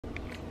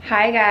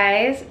Hi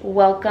guys,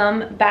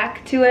 welcome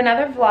back to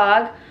another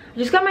vlog. I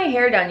just got my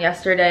hair done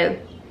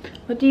yesterday.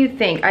 What do you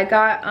think? I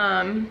got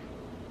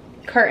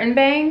curtain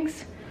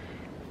bangs.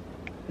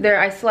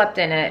 I slept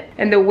in it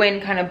and the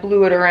wind kind of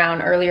blew it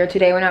around earlier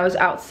today when I was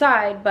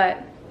outside,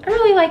 but I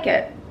really like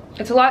it.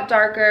 It's a lot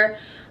darker,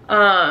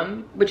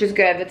 which is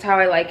good. That's how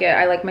I like it.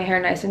 I like my hair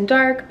nice and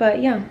dark,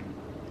 but yeah.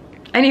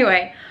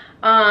 Anyway,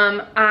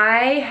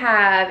 I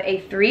have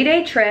a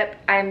 3-day trip.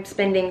 I'm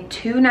spending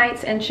 2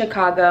 nights in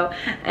Chicago,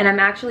 and I'm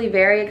actually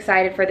very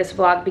excited for this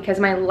vlog because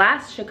my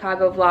last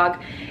Chicago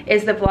vlog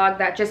is the vlog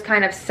that just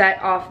kind of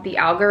set off the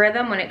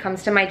algorithm when it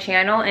comes to my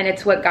channel, and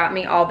it's what got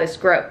me all this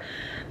growth.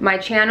 My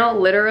channel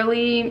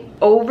literally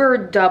over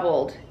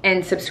doubled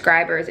in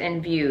subscribers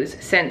and views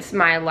since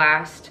my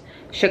last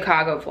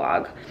Chicago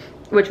vlog,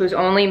 which was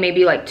only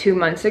maybe like 2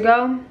 months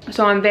ago.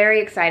 So I'm very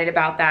excited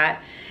about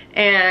that.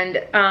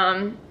 And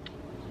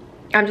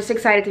I'm just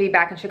excited to be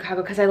back in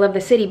Chicago because I love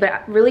the city.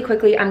 But really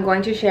quickly, I'm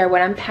going to share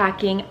what I'm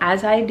packing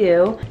as I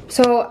do.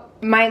 So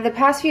the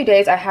past few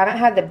days, I haven't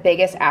had the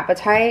biggest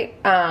appetite.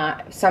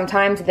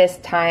 Sometimes this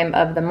time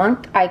of the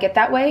month, I get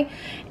that way.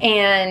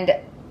 And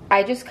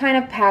I just kind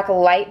of pack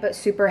light but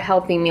super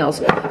healthy meals.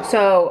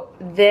 So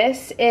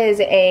this is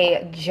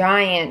a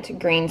giant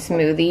green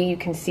smoothie. You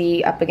can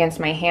see up against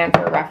my hand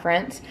for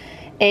reference.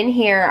 In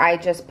here, I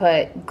just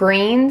put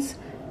greens,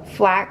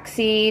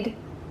 flaxseed,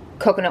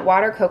 coconut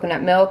water,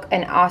 coconut milk,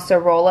 an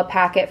acerola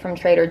packet from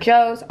Trader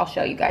Joe's. I'll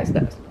show you guys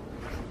those.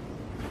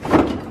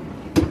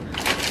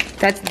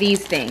 That's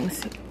these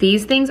things.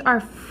 These things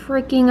are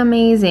freaking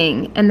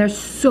amazing, and there's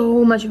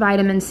so much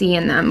vitamin C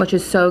in them, which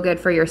is so good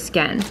for your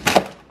skin.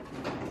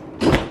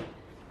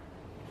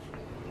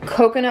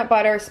 Coconut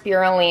butter,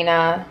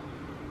 spirulina,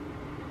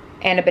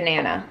 and a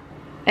banana,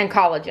 and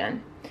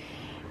collagen.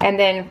 And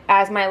then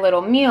as my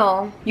little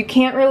meal, you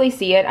can't really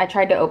see it. I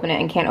tried to open it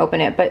and can't open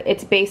it, but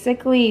it's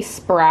basically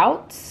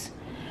sprouts.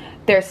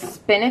 There's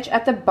spinach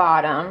at the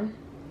bottom.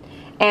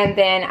 And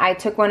then I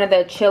took one of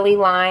the chili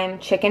lime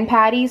chicken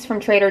patties from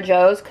Trader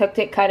Joe's, cooked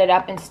it, cut it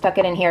up, and stuck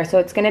it in here. So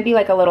it's gonna be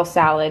like a little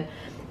salad.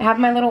 I have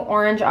my little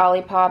orange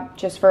Olipop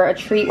just for a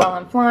treat while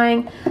I'm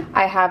flying.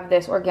 I have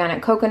this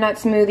organic coconut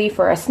smoothie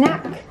for a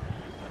snack.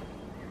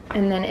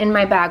 And then in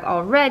my bag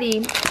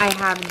already, I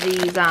have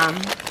these,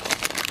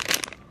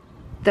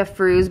 the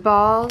Fruze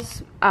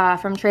balls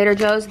from Trader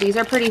Joe's. These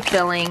are pretty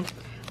filling.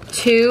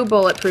 2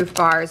 bulletproof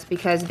bars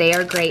because they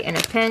are great in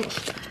a pinch.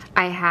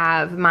 I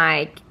have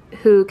my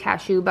Who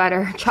cashew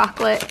butter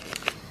chocolate.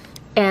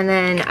 And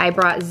then I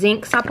brought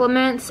zinc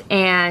supplements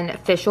and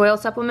fish oil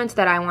supplements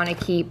that I want to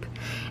keep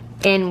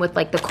in with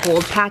like the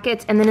cold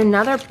packets. And then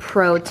another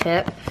pro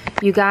tip,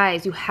 you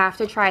guys, you have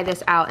to try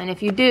this out. And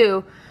if you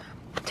do,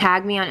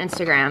 tag me on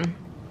Instagram.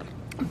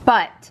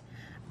 But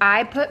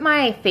I put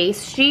my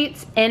face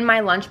sheets in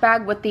my lunch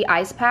bag with the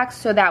ice packs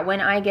so that when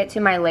I get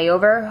to my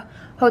layover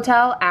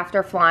hotel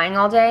after flying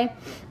all day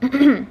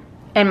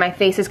and my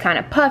face is kind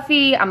of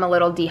puffy, I'm a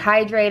little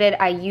dehydrated,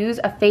 I use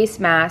a face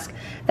mask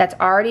that's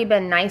already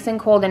been nice and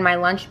cold in my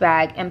lunch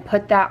bag and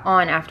put that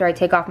on after I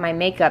take off my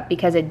makeup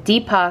because it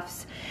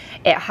depuffs,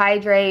 it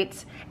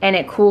hydrates, and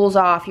it cools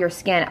off your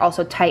skin. It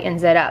also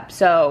tightens it up.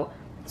 So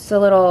it's a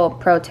little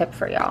pro tip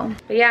for y'all.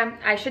 But yeah,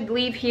 I should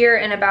leave here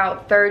in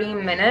about 30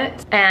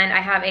 minutes. And I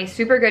have a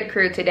super good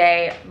crew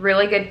today,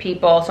 really good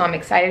people. So I'm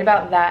excited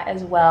about that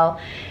as well.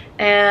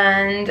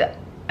 And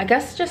I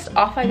guess just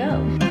off I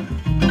go.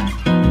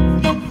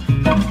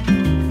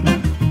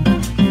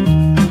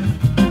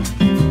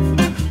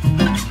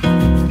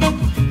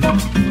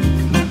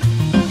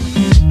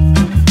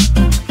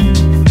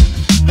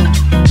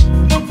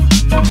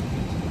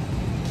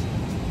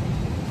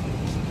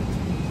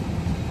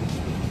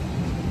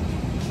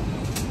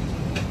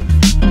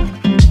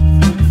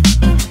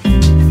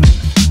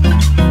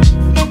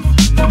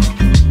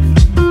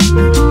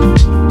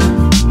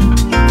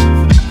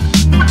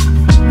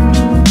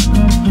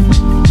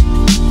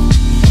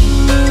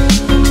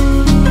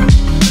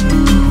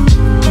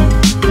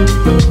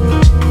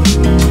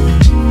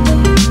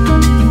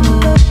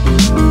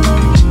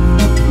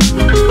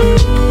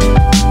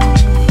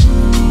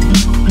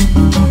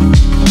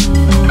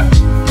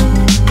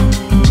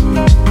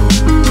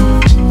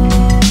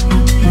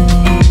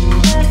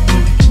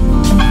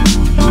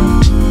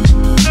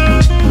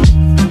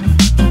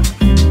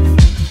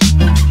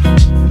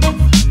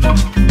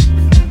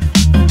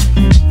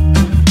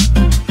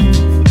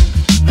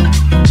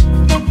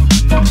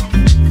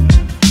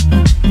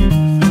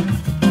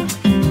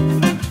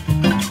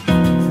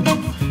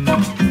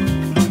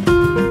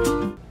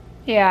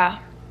 Yeah,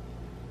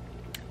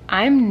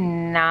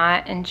 I'm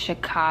not in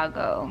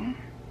Chicago.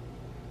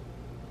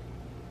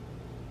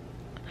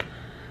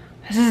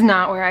 This is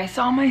not where I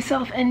saw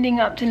myself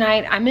ending up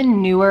tonight. I'm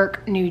in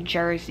Newark, New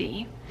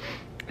Jersey.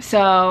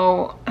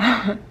 So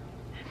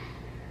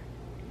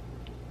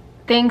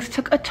things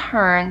took a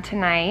turn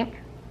tonight.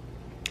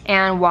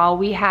 And while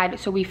we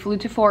flew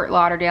to Fort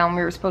Lauderdale, and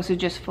we were supposed to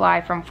just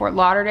fly from Fort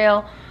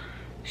Lauderdale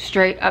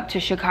straight up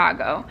to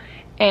Chicago.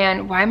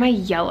 And why am I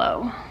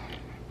yellow?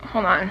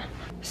 Hold on.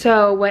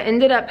 So what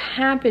ended up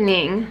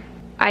happening,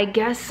 I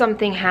guess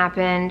something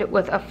happened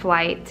with a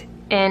flight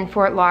in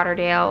Fort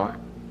Lauderdale,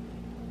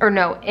 or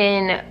no,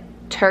 in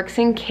Turks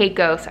and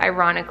Caicos,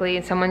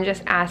 ironically. Someone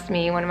just asked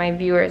me, one of my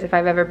viewers, if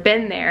I've ever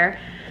been there.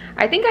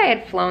 I think I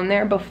had flown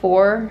there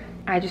before.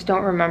 I just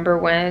don't remember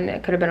when.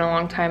 It could have been a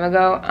long time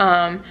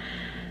ago.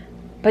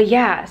 But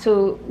yeah,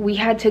 so we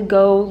had to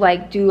go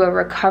like do a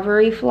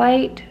recovery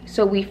flight.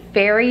 So we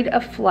ferried a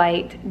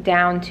flight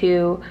down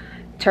to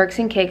Turks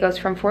and Caicos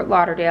from Fort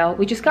Lauderdale.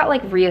 We just got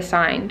like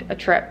reassigned a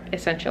trip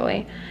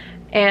essentially,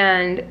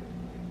 and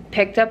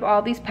picked up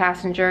all these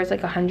passengers,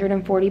 like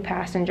 140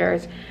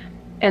 passengers,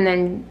 and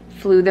then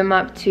flew them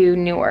up to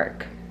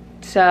Newark.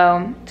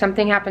 So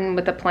something happened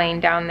with the plane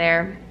down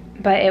there,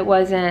 but it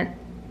wasn't,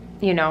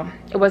 you know,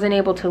 it wasn't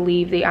able to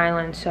leave the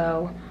island.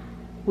 So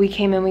we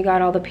came in, we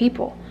got all the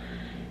people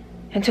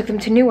and took them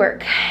to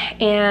Newark.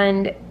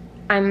 And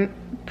I'm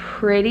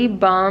pretty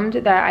bummed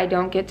that I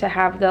don't get to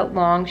have the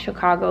long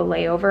Chicago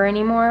layover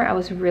anymore. I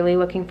was really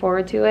looking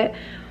forward to it.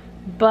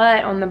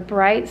 But on the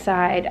bright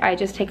side, I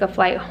just take a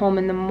flight home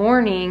in the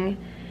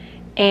morning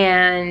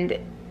and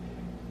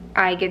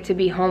I get to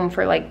be home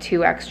for like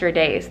 2 extra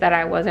days that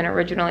I wasn't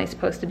originally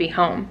supposed to be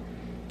home.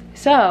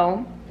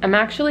 So I'm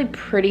actually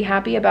pretty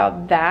happy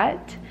about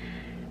that.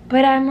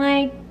 But I'm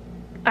like,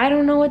 I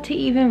don't know what to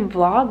even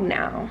vlog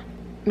now.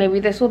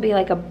 Maybe this will be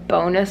like a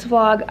bonus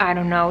vlog. I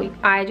don't know.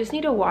 I just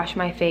need to wash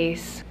my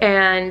face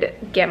and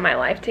get my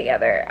life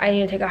together. I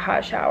need to take a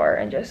hot shower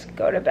and just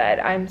go to bed.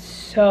 I'm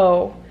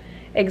so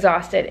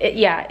exhausted. It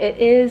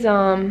is,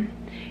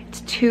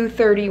 it's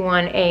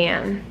 2:31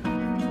 a.m.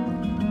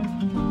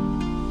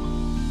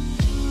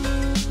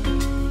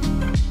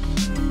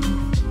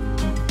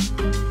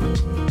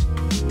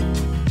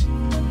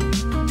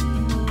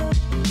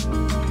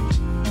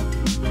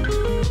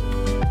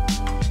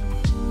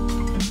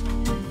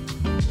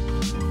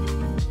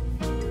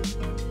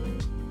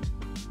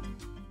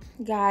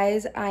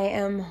 Guys, I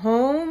am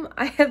home.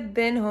 I have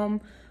been home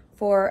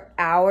for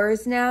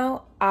hours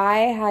now. I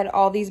had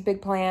all these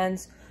big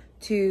plans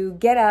to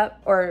get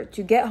up or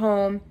to get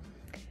home,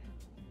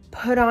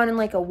 put on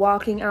like a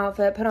walking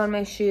outfit, put on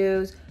my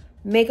shoes,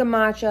 make a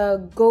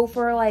matcha, go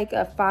for like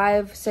a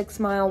 5-6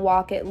 mile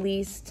walk at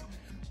least,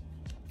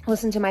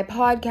 listen to my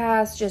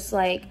podcast. Just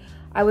like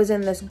I was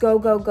in this go,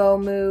 go, go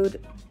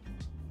mood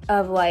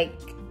of like,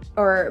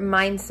 or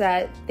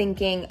mindset,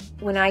 thinking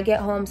when I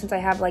get home, since I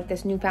have like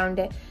this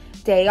newfound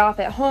day off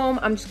at home,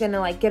 I'm just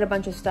gonna like get a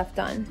bunch of stuff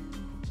done.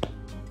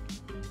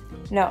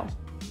 No,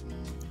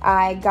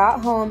 I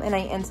got home and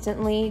I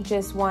instantly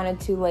just wanted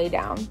to lay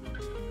down.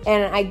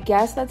 And I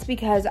guess that's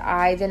because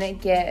I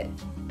didn't get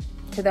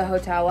to the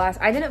hotel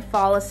I didn't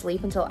fall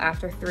asleep until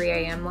after 3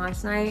 a.m.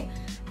 last night,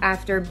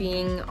 after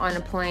being on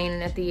a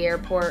plane at the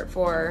airport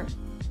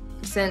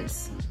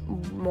since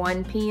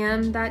 1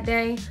 p.m. that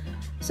day.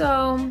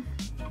 So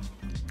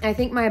I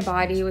think my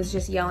body was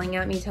just yelling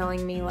at me,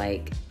 telling me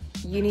like,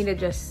 you need to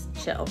just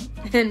chill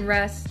and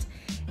rest.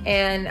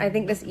 And I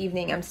think this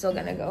evening I'm still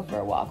gonna go for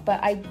a walk.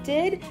 But I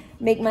did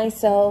make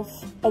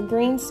myself a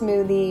green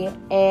smoothie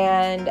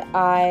and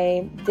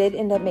I did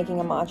end up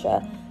making a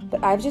matcha.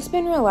 But I've just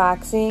been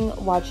relaxing,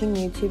 watching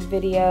YouTube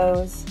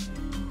videos,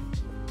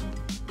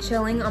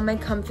 chilling on my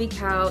comfy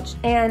couch.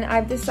 And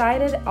I've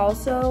decided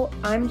also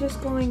I'm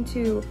just going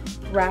to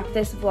wrap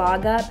this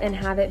vlog up and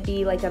have it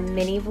be like a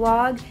mini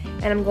vlog.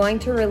 And I'm going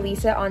to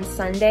release it on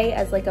Sunday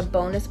as like a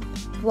bonus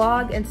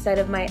vlog instead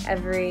of my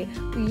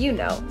you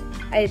know,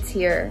 it's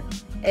here.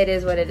 It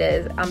is what it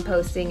is. I'm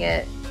posting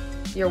it.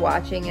 You're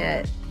watching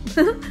it.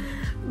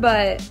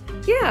 But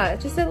yeah,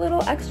 just a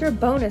little extra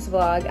bonus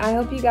vlog. I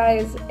hope you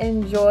guys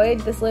enjoyed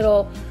this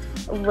little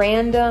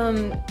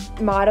random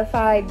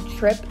modified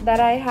trip that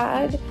I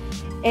had.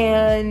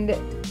 And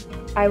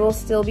I will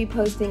still be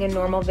posting a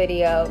normal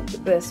video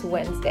this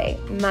Wednesday.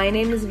 My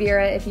name is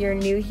Vera. If you're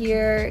new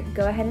here,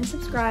 go ahead and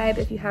subscribe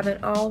if you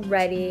haven't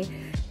already.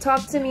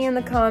 Talk to me in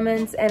the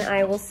comments, and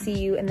I will see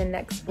you in the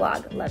next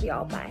vlog. Love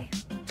y'all. Bye.